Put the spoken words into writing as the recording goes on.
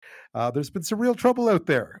There's been some real trouble out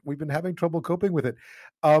there. We've been having trouble coping with it.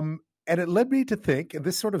 And it led me to think, and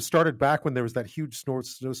this sort of started back when there was that huge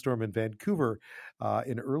snowstorm in Vancouver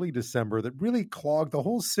in early December that really clogged the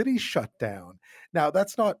whole city shut down. Now,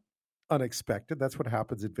 that's not unexpected. That's what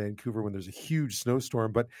happens in Vancouver when there's a huge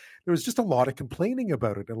snowstorm. But there was just a lot of complaining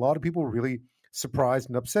about it. A lot of people were really surprised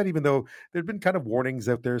and upset, even though there'd been kind of warnings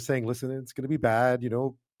out there saying, listen, it's going to be bad,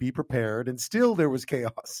 be prepared. And still there was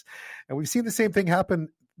chaos. And we've seen the same thing happen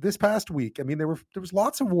this past week. I mean, there was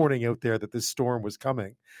lots of warning out there that this storm was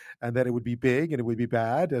coming and that it would be big and it would be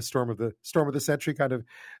bad, a storm of the century kind of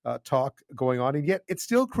talk going on. And yet it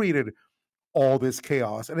still created all this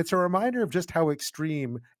chaos. And it's a reminder of just how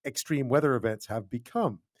extreme weather events have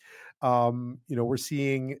become. We're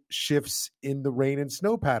seeing shifts in the rain and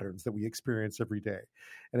snow patterns that we experience every day.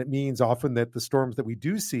 And it means often that the storms that we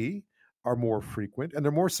do see are more frequent and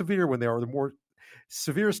they're more severe when they are. The more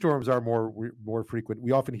severe storms are more frequent.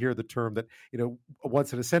 We often hear the term that,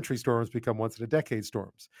 once in a century storms become once in a decade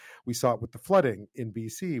storms. We saw it with the flooding in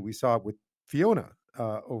BC. We saw it with Fiona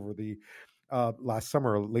over the last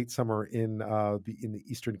summer, late summer in the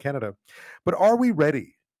Eastern Canada. But are we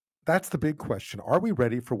ready? That's the big question. Are we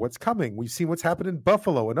ready for what's coming? We've seen what's happened in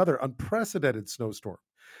Buffalo, another unprecedented snowstorm,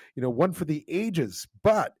 one for the ages,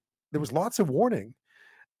 but there was lots of warning.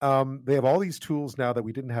 They have all these tools now that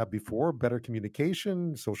we didn't have before, better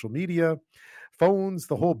communication, social media, phones,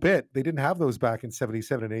 the whole bit. They didn't have those back in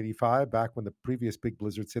 77 and 85, back when the previous big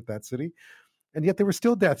blizzards hit that city. And yet there were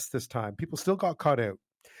still deaths this time. People still got caught out.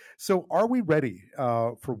 So are we ready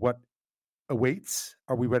for what awaits?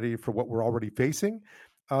 Are we ready for what we're already facing?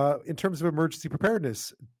 In terms of emergency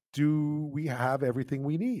preparedness, do we have everything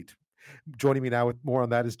we need? Joining me now with more on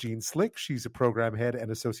that is Jean Slick. She's a program head and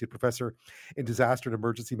associate professor in disaster and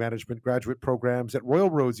emergency management graduate programs at Royal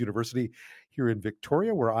Roads University here in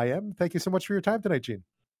Victoria, where I am. Thank you so much for your time tonight, Jean.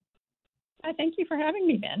 Thank you for having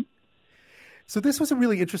me, Ben. So this was a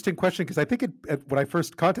really interesting question because I think when I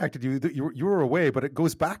first contacted you, you were away, but it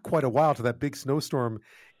goes back quite a while to that big snowstorm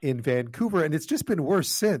in Vancouver, and it's just been worse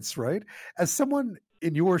since, right? As someone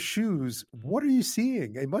in your shoes, what are you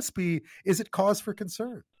seeing? Is it cause for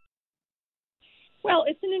concern? Well,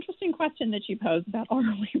 it's an interesting question that you pose about are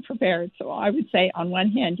we prepared? So I would say on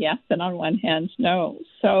one hand, yes, and on one hand, no.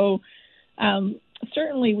 So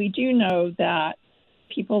certainly we do know that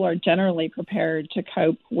people are generally prepared to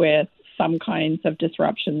cope with some kinds of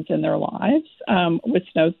disruptions in their lives, with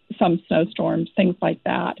some snowstorms, things like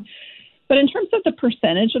that. But in terms of the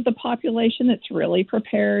percentage of the population that's really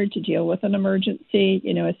prepared to deal with an emergency,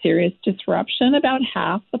 a serious disruption, about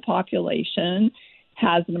half the population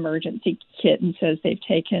has an emergency kit and says they've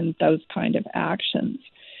taken those kind of actions.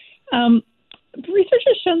 Research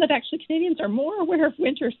has shown that actually Canadians are more aware of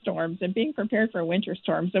winter storms and being prepared for winter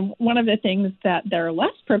storms. And one of the things that they're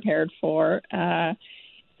less prepared for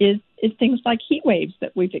is things like heat waves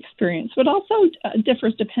that we've experienced, but also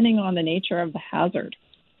differs depending on the nature of the hazard.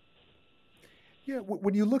 Yeah,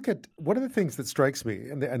 when you look at one of the things that strikes me,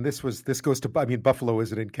 and this goes to, Buffalo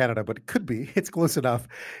isn't in Canada, but it could be, it's close enough,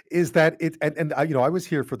 is that I was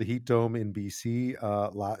here for the heat dome in BC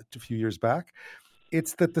a few years back.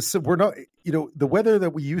 It's that we're not, the weather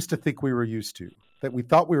that we used to think we were used to, that we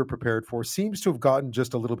thought we were prepared for, seems to have gotten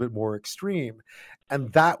just a little bit more extreme.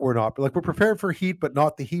 And that we're not. Like, we're prepared for heat, but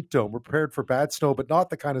not the heat dome. We're prepared for bad snow, but not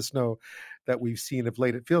the kind of snow that we've seen of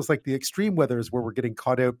late. It feels like the extreme weather is where we're getting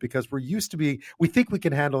caught out because we think we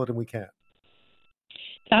can handle it and we can't.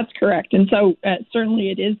 That's correct. And so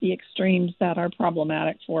certainly it is the extremes that are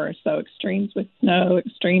problematic for us. So extremes with snow,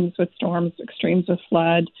 extremes with storms, extremes with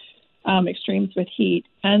flood, extremes with heat.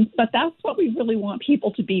 But that's what we really want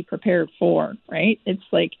people to be prepared for, right? It's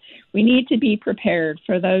like we need to be prepared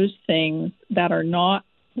for those things that are not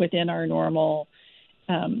within our normal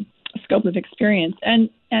scope of experience. And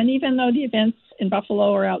even though the events in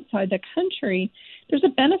Buffalo are outside the country, there's a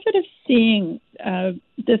benefit of seeing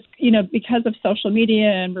this, because of social media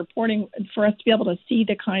and reporting, for us to be able to see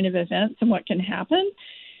the kind of events and what can happen.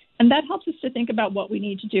 And that helps us to think about what we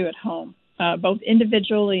need to do at home, both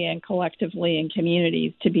individually and collectively in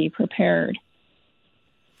communities, to be prepared.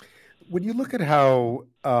 When you look at how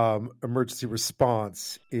emergency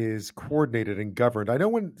response is coordinated and governed, I know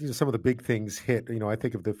when some of the big things hit, I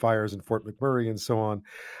think of the fires in Fort McMurray and so on,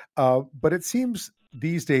 but it seems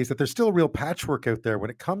these days that there's still a real patchwork out there when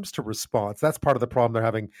it comes to response. That's part of the problem they're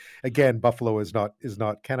having. Again, Buffalo is not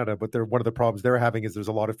Canada, but they're one of the problems they're having is there's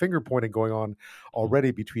a lot of finger pointing going on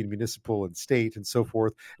already between municipal and state and so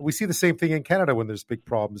forth. And we see the same thing in Canada when there's big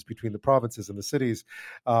problems between the provinces and the cities.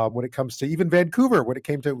 When it comes to even Vancouver, when it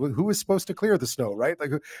came to who is supposed to clear the snow, right?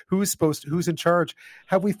 Like who's in charge?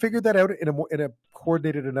 Have we figured that out in a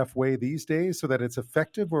coordinated enough way these days so that it's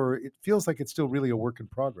effective, or it feels like it's still really a work in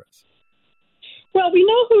progress? Well, we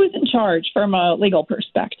know who is in charge from a legal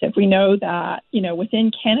perspective. We know that,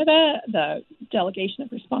 within Canada, the delegation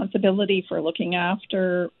of responsibility for looking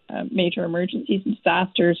after major emergencies and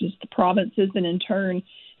disasters is the provinces, and in turn,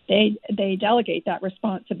 they delegate that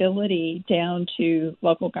responsibility down to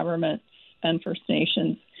local governments and First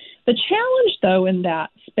Nations. The challenge, though, in that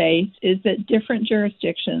space is that different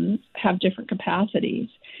jurisdictions have different capacities.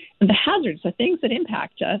 And the hazards, the things that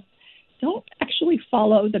impact us, don't actually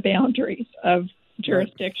follow the boundaries of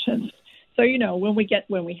jurisdictions. So, when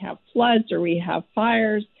we have floods or we have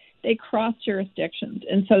fires, they cross jurisdictions.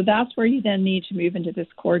 And so that's where you then need to move into this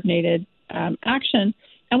coordinated action.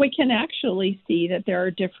 And we can actually see that there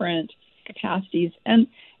are different capacities. And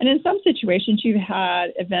in some situations, you've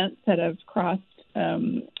had events that have crossed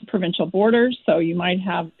provincial borders. So you might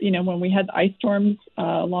have, when we had the ice storms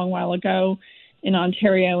a long while ago in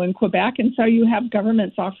Ontario and Quebec. And so you have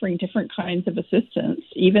governments offering different kinds of assistance,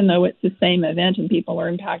 even though it's the same event and people are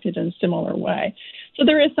impacted in a similar way. So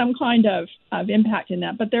there is some kind of impact in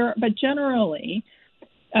that. But generally,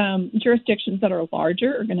 jurisdictions that are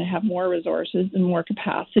larger are going to have more resources and more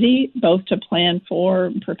capacity, both to plan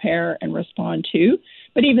for, prepare, and respond to.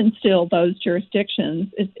 But even still, those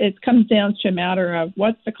jurisdictions, it comes down to a matter of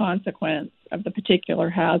what's the consequence of the particular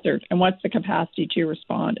hazard and what's the capacity to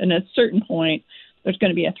respond. And at a certain point, there's going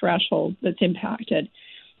to be a threshold that's impacted.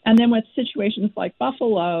 And then with situations like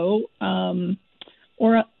Buffalo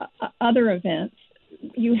or other events,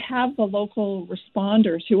 you have the local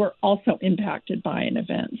responders who are also impacted by an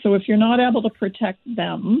event. So if you're not able to protect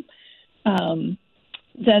them,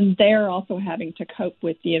 then they're also having to cope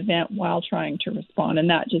with the event while trying to respond, and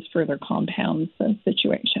that just further compounds the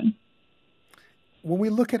situation. When we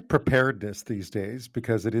look at preparedness these days,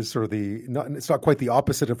 because it is sort of it's not quite the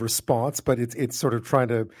opposite of response, but it's sort of trying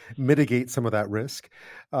to mitigate some of that risk.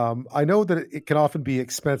 I know that it can often be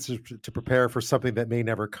expensive to prepare for something that may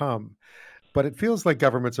never come, but it feels like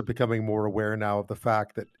governments are becoming more aware now of the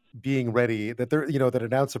fact that being ready, that that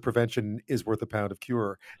an ounce of prevention is worth a pound of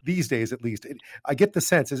cure these days, at least. I get the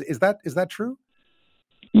sense. Is that true?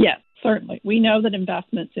 Yes, certainly. We know that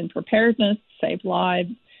investments in preparedness save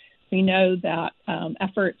lives. We know that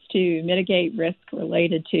efforts to mitigate risk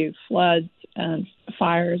related to floods and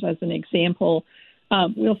fires, as an example,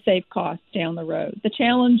 will save costs down the road. The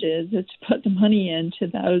challenge is to put the money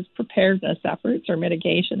into those preparedness efforts or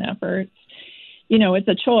mitigation efforts. It's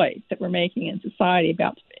a choice that we're making in society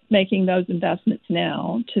about making those investments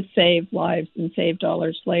now to save lives and save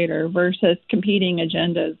dollars later versus competing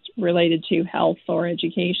agendas related to health or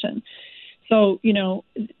education. So, we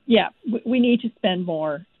need to spend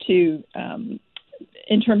more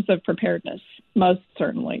in terms of preparedness, most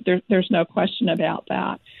certainly. There's no question about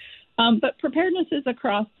that. But preparedness is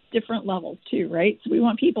across different levels too, right? So we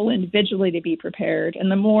want people individually to be prepared.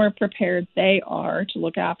 And the more prepared they are to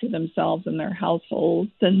look after themselves and their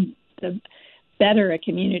households, then the better a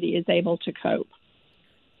community is able to cope.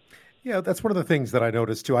 Yeah, that's one of the things that I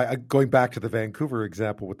noticed too. Going back to the Vancouver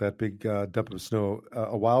example with that big dump of snow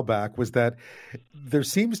a while back, was that there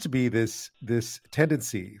seems to be this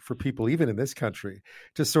tendency for people, even in this country,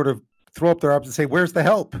 to sort of throw up their arms and say, "Where's the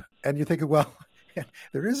help?" And you're thinking, well,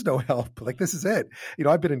 there is no help. Like, this is it.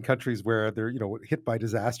 I've been in countries where they're, hit by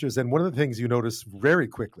disasters. And one of the things you notice very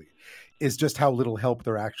quickly is just how little help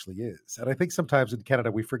there actually is. And I think sometimes in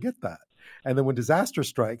Canada, we forget that. And then when disaster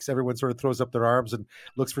strikes, everyone sort of throws up their arms and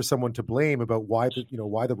looks for someone to blame about why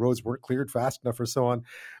the roads weren't cleared fast enough or so on.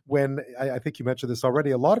 When I think you mentioned this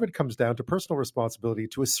already, a lot of it comes down to personal responsibility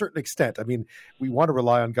to a certain extent. I mean, we want to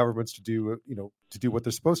rely on governments to do what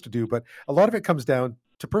they're supposed to do, but a lot of it comes down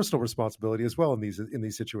to personal responsibility as well in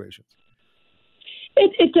these situations.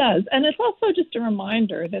 It does. And it's also just a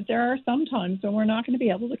reminder that there are some times when we're not going to be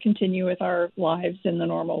able to continue with our lives in the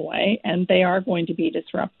normal way, and they are going to be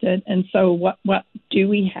disrupted. And so what do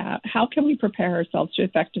we have? How can we prepare ourselves to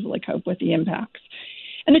effectively cope with the impacts?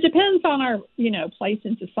 And it depends on our, place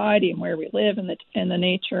in society and where we live and the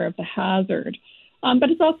nature of the hazard. But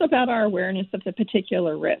it's also about our awareness of the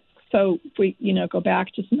particular risk. So if we, go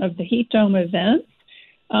back to some of the heat dome events,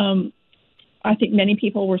 I think many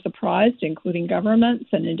people were surprised, including governments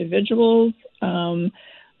and individuals.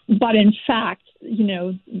 But in fact,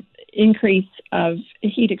 increase of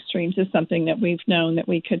heat extremes is something that we've known that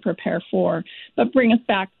we could prepare for. But bring us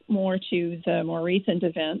back more to the more recent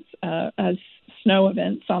events, as snow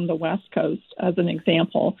events on the West Coast, as an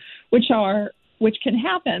example, which can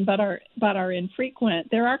happen, but are infrequent.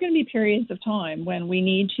 There are going to be periods of time when we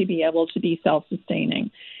need to be able to be self-sustaining.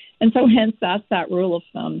 And so hence that's that rule of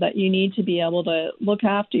thumb that you need to be able to look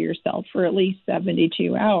after yourself for at least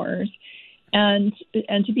 72 hours and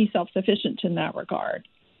to be self-sufficient in that regard.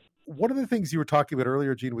 One of the things you were talking about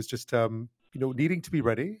earlier, Jean, was just needing to be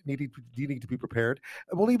ready, needing to be prepared.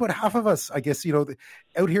 Only about half of us, I guess,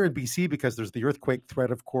 out here in BC, because there's the earthquake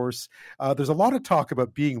threat, of course. There's a lot of talk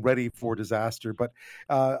about being ready for disaster, but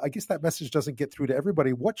I guess that message doesn't get through to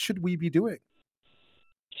everybody. What should we be doing?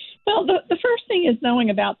 Well, the first thing is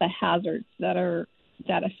knowing about the hazards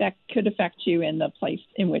that could affect you in the place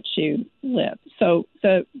in which you live. So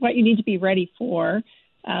what you need to be ready for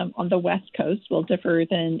on the West Coast will differ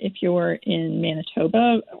than if you're in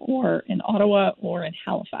Manitoba or in Ottawa or in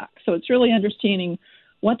Halifax. So it's really understanding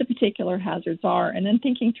what the particular hazards are and then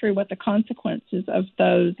thinking through what the consequences of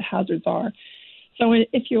those hazards are. So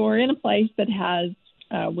if you're in a place that has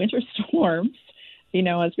winter storms,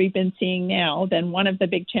 as we've been seeing now, then one of the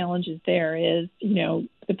big challenges there is,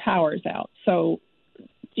 the power's out. So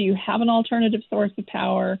do you have an alternative source of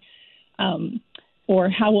power? Or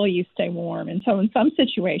how will you stay warm? And so in some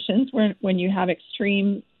situations when you have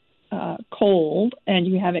extreme cold and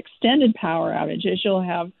you have extended power outages, you'll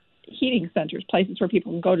have heating centers, places where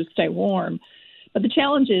people can go to stay warm. But the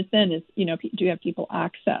challenge is then is, do you have people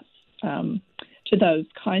access to those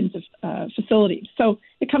kinds of facilities? So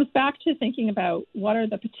it comes back to thinking about what are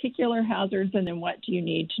the particular hazards and then what do you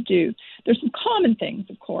need to do. There's some common things,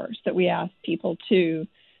 of course, that we ask people to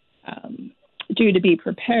do to be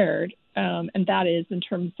prepared. And that is in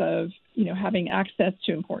terms of, having access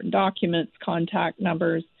to important documents, contact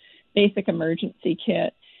numbers, basic emergency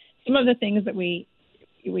kit. Some of the things that we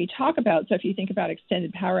talk about, so if you think about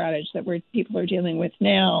extended power outage that people are dealing with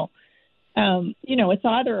now, it's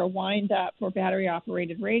either a wind-up or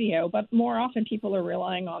battery-operated radio, but more often people are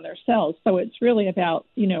relying on their cells. So it's really about,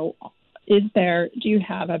 do you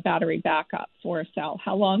have a battery backup for a cell?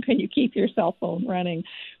 How long can you keep your cell phone running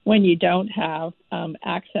when you don't have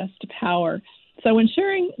access to power? So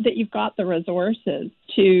ensuring that you've got the resources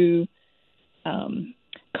to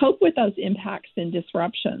cope with those impacts and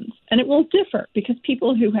disruptions. And it will differ because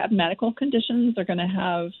people who have medical conditions are going to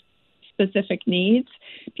have specific needs.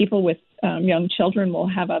 People with young children will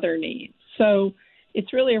have other needs. So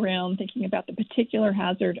it's really around thinking about the particular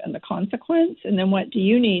hazard and the consequence, and then what do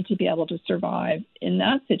you need to be able to survive in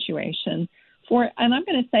that situation and I'm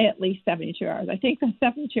going to say at least 72 hours. I think the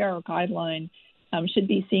 72-hour guideline should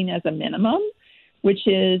be seen as a minimum, which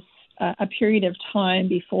is a period of time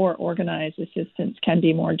before organized assistance can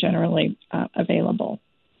be more generally available.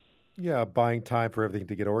 Yeah, buying time for everything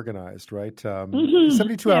to get organized, right?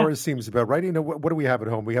 72 hours seems about right. What do we have at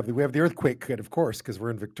home? We have the earthquake kit, of course, because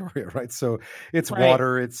we're in Victoria, right? So it's right.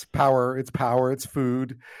 Water, it's power, it's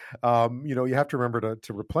food. You have to remember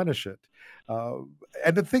to replenish it.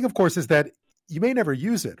 And the thing, of course, is that you may never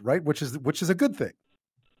use it, right? Which is a good thing.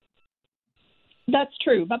 That's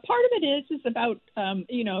true. But part of it is about,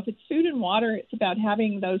 if it's food and water, it's about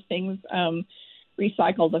having those things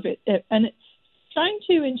recycled of it. And it's trying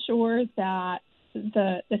to ensure that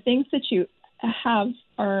the things that you have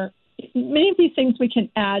are many of these things we can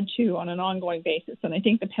add to on an ongoing basis. And I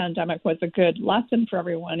think the pandemic was a good lesson for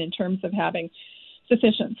everyone in terms of having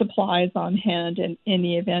sufficient supplies on hand in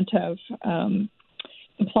the event of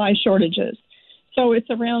supply shortages. So it's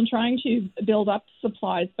around trying to build up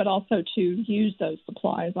supplies, but also to use those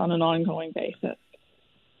supplies on an ongoing basis.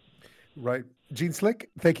 Right. Jean Slick,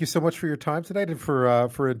 thank you so much for your time tonight and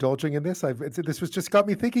for indulging in this. This was just got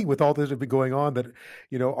me thinking with all that has been going on that,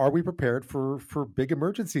 are we prepared for big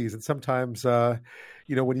emergencies? And sometimes,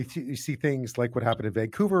 when you see things like what happened in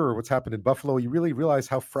Vancouver or what's happened in Buffalo, you really realize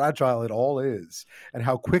how fragile it all is and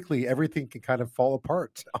how quickly everything can kind of fall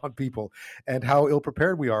apart on people and how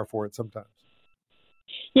ill-prepared we are for it sometimes.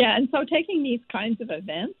 Yeah, and so taking these kinds of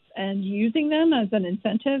events and using them as an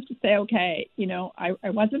incentive to say, okay, I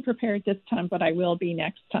wasn't prepared this time, but I will be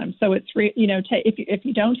next time. So it's, if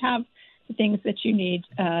you don't have the things that you need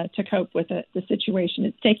to cope with the situation,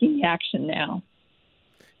 it's taking the action now.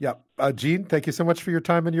 Yeah. Jean, thank you so much for your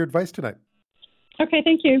time and your advice tonight. Okay,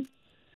 thank you.